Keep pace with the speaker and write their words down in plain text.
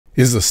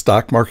Is the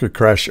stock market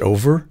crash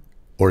over,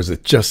 or is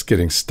it just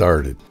getting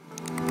started?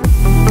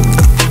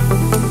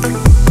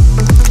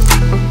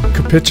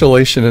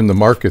 Capitulation in the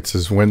markets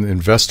is when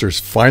investors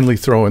finally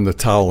throw in the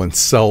towel and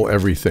sell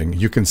everything.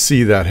 You can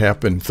see that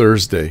happen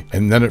Thursday,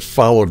 and then it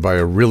followed by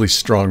a really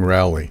strong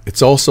rally.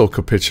 It's also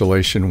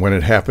capitulation when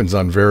it happens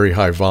on very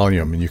high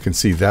volume, and you can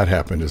see that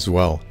happen as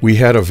well. We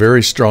had a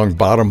very strong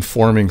bottom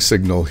forming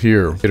signal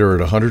here, later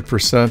at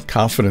 100%,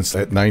 confidence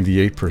at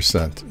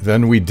 98%.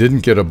 Then we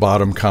didn't get a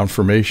bottom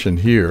confirmation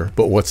here,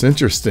 but what's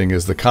interesting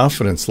is the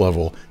confidence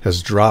level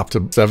has dropped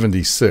to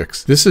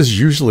 76. This is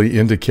usually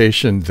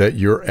indication that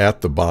you're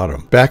at the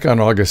bottom. Back on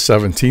August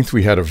 17th,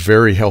 we had a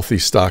very healthy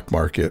stock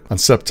market. On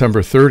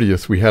September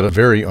 30th, we had a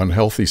very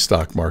unhealthy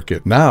stock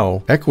market.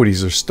 Now,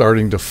 equities are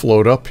starting to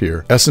float up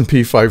here.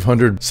 S&P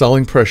 500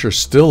 selling pressure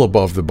still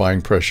above the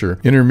buying pressure.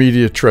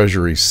 Intermediate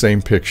treasury,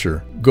 same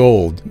picture.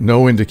 Gold,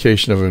 no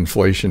indication of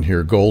inflation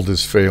here. Gold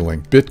is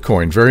failing.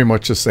 Bitcoin, very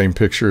much the same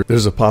picture.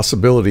 There's a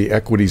possibility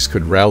equities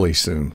could rally soon.